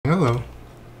Hello,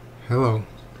 hello,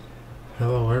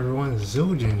 hello everyone,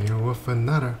 Ziljin here with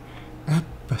another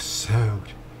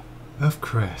episode of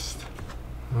Crest.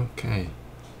 Okay,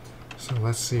 so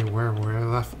let's see where we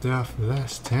left off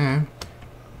last time.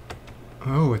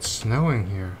 Oh, it's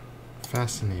snowing here.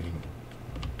 Fascinating.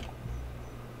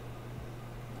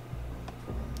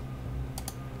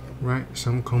 Right,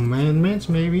 some commandments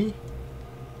maybe?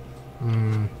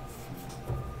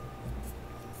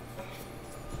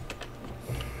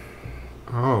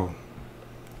 Oh.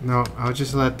 No, I'll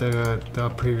just let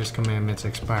the previous commandments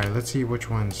expire. Let's see which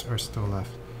ones are still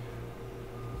left.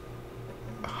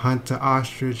 Hunt the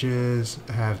ostriches,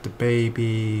 have the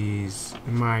babies,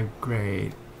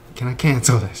 migrate. Can I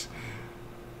cancel this?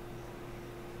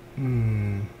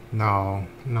 No,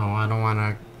 I don't want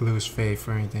to lose faith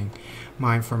or anything.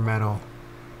 Mine for metal.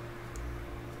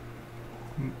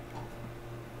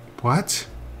 What?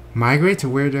 Migrate to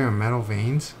where there are metal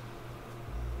veins?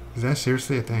 Is that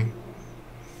seriously a thing?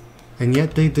 And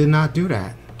yet they did not do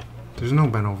that. There's no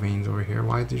metal veins over here.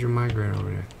 Why did you migrate over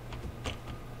there?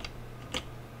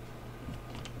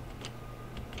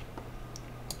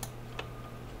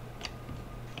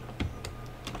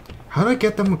 How do I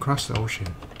get them across the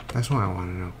ocean? That's what I want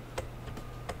to know.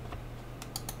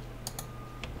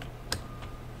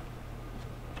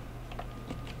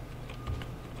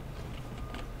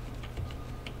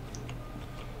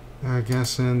 I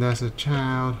guess that's a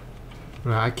child.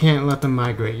 But I can't let them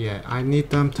migrate yet. I need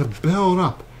them to build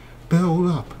up.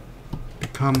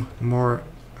 Become more...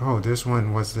 Oh, this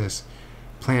one was this.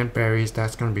 Plant berries.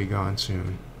 That's going to be gone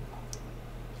soon.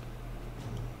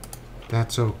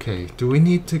 That's okay. Do we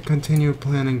need to continue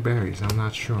planting berries? I'm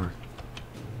not sure.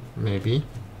 Maybe.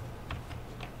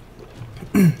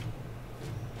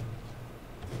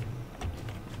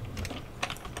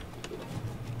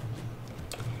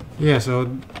 Yeah,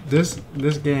 so this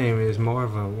game is more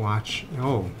of a watch.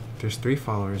 Oh, there's 3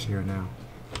 followers here now.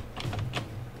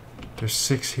 There's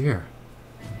 6 here.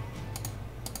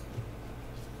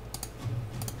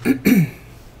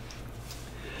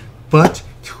 But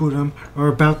 2 of them are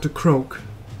about to croak.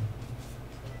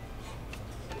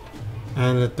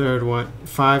 And the third one,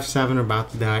 5, 7 are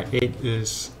about to die. 8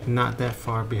 is not that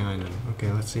far behind them.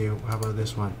 Okay, let's see. How about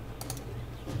this one?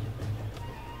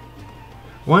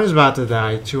 1 is about to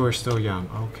die, 2 are still young.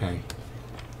 Okay.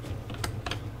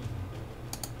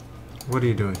 What are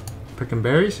you doing? Picking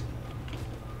berries?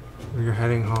 Or you're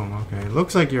heading home? Okay.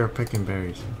 Looks like you're picking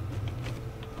berries.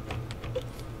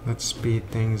 Let's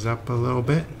speed things up a little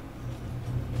bit.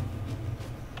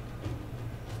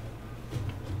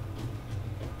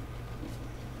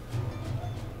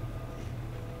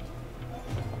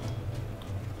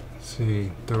 Let's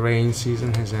see. The rain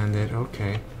season has ended.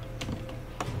 Okay.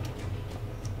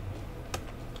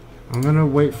 I'm gonna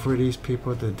wait for these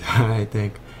people to die, I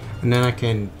think, and then I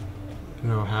can, you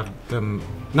know, have them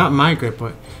not migrate,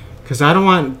 but because I don't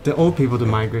want the old people to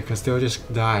migrate, because they'll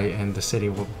just die and the city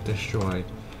will be destroyed.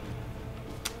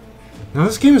 Now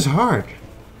this game is hard.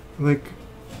 Like,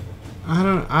 I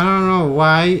don't know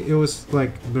why it was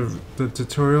like the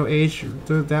tutorial age.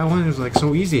 That one is like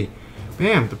so easy.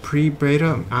 Bam, the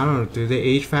pre-beta. I don't know. Do they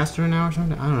age faster now or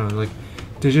something? I don't know. Like.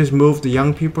 They just moved the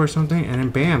young people or something, and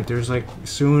then bam, there's like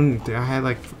soon I had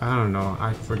like, I don't know,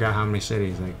 I forgot how many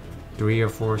cities, like 3 or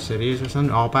 4 cities or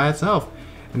something, all by itself,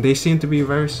 and they seem to be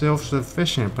very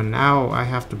self-sufficient. But now I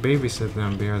have to babysit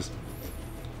them because,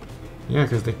 yeah,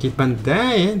 because they keep on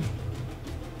dying.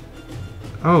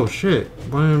 Oh shit,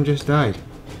 one of them just died.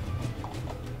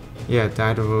 Yeah,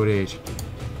 died of old age.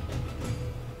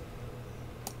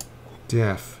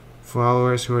 Death.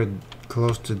 Followers who are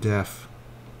close to death.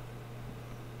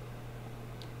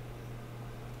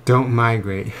 Don't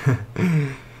migrate.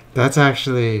 That's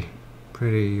actually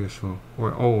pretty useful.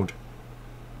 Or old.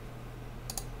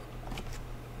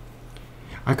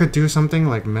 I could do something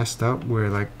like messed up where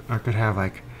like I could have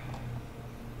like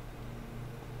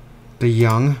the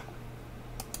young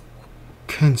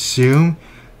consume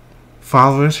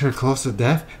followers who are close to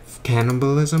death.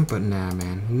 Cannibalism, but nah,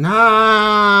 man.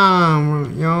 Nah,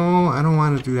 yo, I don't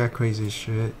want to do that crazy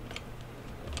shit.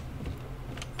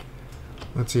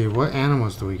 Let's see, what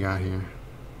animals do we got here?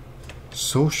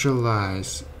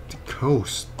 Socialize. The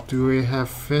coast. Do we have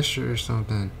fish or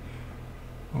something?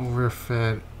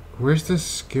 Overfed. Where's the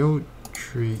skill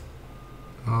tree?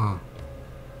 Oh.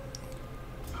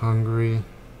 Hungry.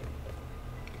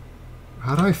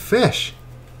 How do I fish?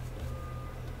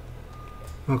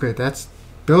 Okay, that's...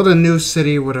 Build a new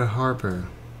city with a harbor.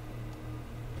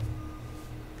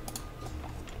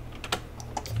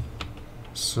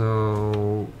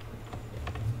 So...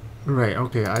 Right,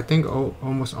 okay, I think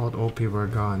almost all the old people are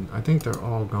gone. I think they're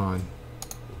all gone.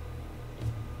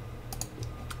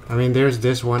 I mean, there's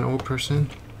this one old person.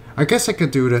 I guess I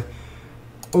could do the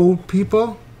old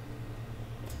people.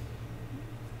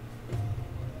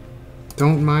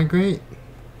 Don't migrate.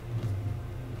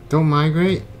 Don't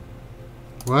migrate.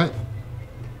 What?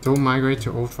 Don't migrate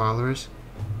to old followers.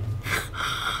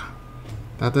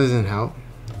 That doesn't help.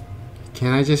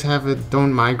 Can I just have it?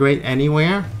 Don't migrate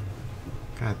anywhere.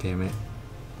 God damn it.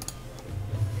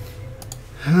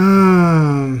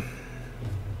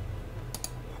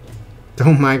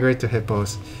 Don't migrate to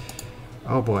hippos.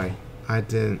 Oh boy, I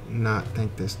did not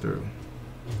think this through.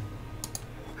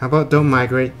 How about don't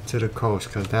migrate to the coast,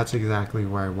 because that's exactly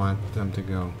where I want them to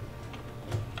go.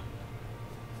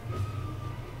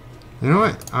 You know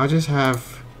what? I'll just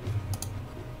have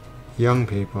young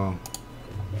people.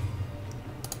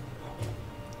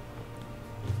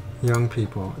 Young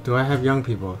people. Do I have young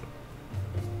people?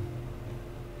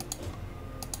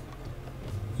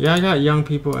 Yeah, I got young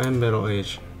people and middle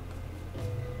age.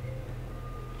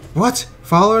 What?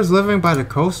 Followers living by the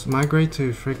coast migrate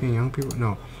to freaking young people?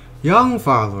 No. Young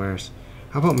followers.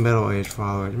 How about middle-aged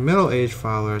followers? Middle-aged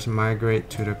followers migrate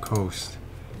to the coast.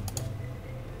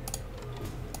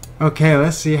 Okay,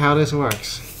 let's see how this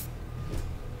works.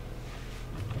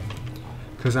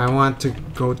 Because I want to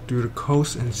go through the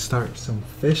coast and start some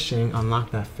fishing.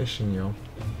 Unlock that fishing, yo.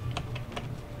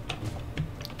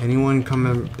 Anyone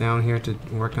coming down here to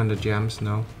work on the gems?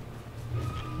 No?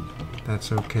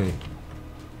 That's okay.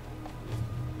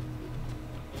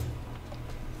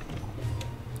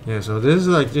 Yeah, so this is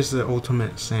like just the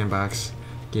ultimate sandbox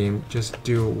game. Just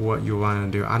do what you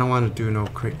want to do. I don't want to do no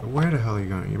Where the hell are you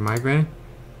going? You're migrating?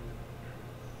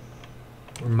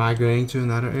 We're migrating to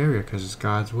another area because it's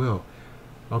God's will.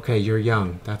 Okay, you're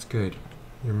young. That's good.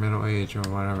 You're middle age or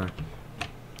whatever.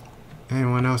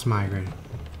 Anyone else migrating?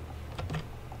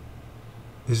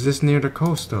 Is this near the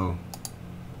coast though?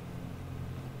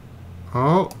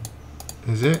 Oh,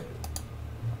 is it?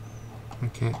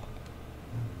 Okay.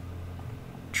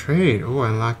 Trade. Oh,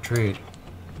 unlock trade.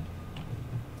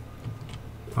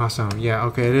 Awesome. Yeah,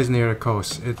 okay, it is near the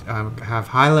coast. I have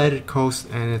highlighted coast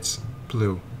and it's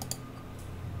blue.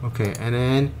 Okay, and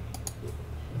then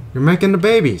you're making the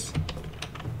babies.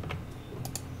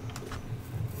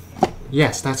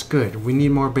 Yes, that's good. We need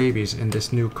more babies in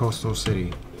this new coastal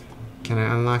city. Can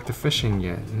I unlock the fishing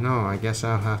yet? No, I guess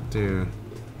I'll have to...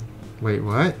 Wait,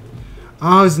 what?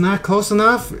 Oh, it's not close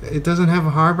enough? It doesn't have a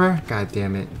harbor? God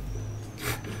damn it.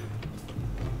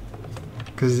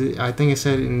 Because I think it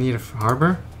said it needed a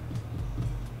harbor.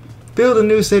 Build a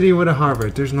new city with a harbor.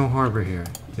 There's no harbor here.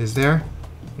 Is there?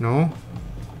 No?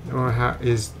 Or how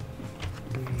is...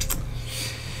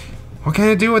 What can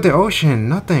I do with the ocean?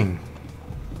 Nothing.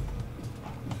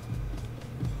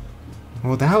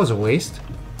 Well, that was a waste.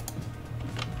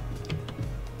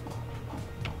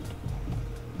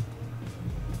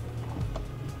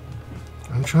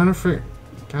 I'm trying to figure...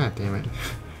 God damn it.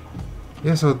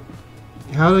 Yeah, so...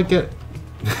 How to get...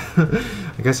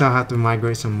 I guess I'll have to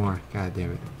migrate some more. God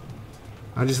damn it.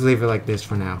 I'll just leave it like this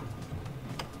for now.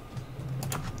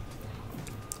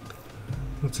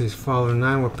 Let's see, follow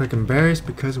 9. We're picking berries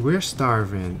because we're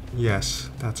starving. Yes,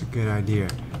 that's a good idea.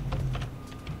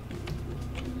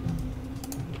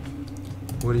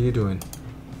 What are you doing?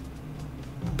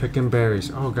 Picking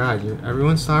berries. Oh god,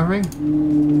 everyone's starving?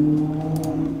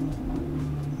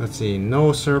 Let's see,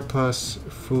 no surplus,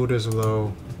 food is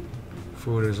low.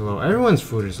 Food is low. Everyone's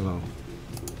food is low.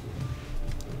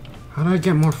 How do I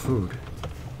get more food?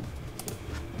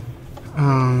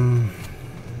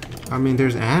 I mean,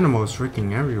 there's animals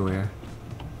freaking everywhere.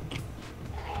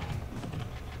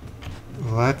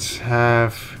 Let's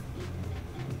have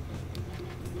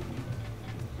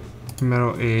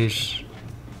middle-aged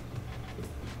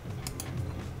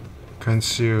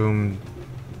consume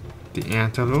the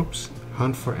antelopes.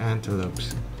 Hunt for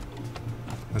antelopes.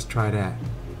 Let's try that.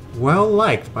 Well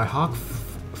liked by hawk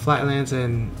flatlands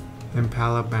and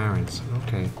impala barrens.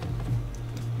 Okay.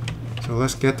 So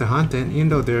let's get to hunting, even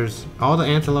though there's all the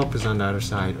antelope is on the other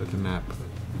side of the map.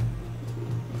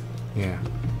 Yeah.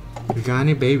 We got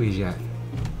any babies yet?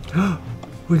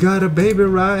 We got a baby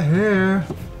right here.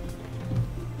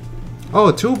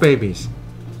 Oh, 2 babies.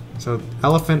 So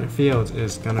Elephant Fields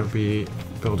is gonna be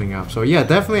building up. So yeah,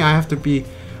 definitely I have to be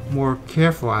more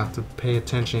careful. I have to pay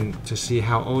attention to see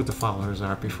how old the followers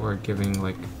are before giving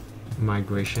like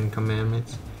migration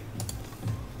commandments.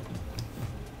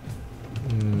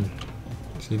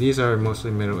 See, these are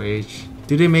mostly middle-aged.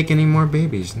 Do they make any more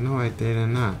babies? No, they did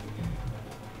not.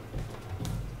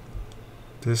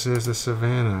 This is the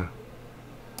savannah.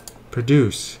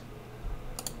 Produce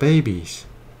babies.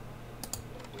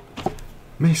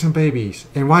 Make some babies.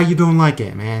 And why you don't like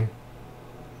it, man?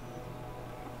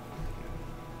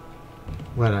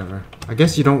 Whatever. I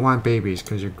guess you don't want babies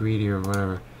because you're greedy or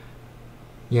whatever.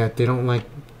 Yeah, they don't like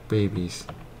babies.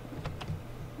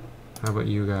 How about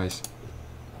you guys?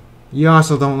 You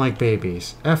also don't like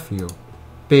babies. F you.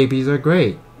 Babies are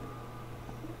great.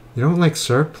 You don't like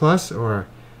surplus or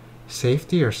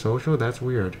safety or social? That's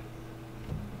weird.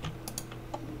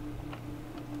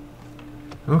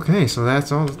 Okay, so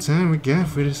that's all the time we got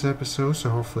for this episode. So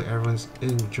hopefully everyone's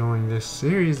enjoying this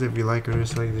series. If you like or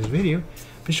dislike this video,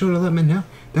 be sure to let me know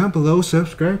down below.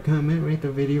 Subscribe, comment, rate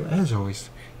the video. As always,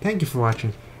 thank you for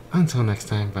watching. Until next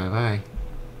time, bye bye.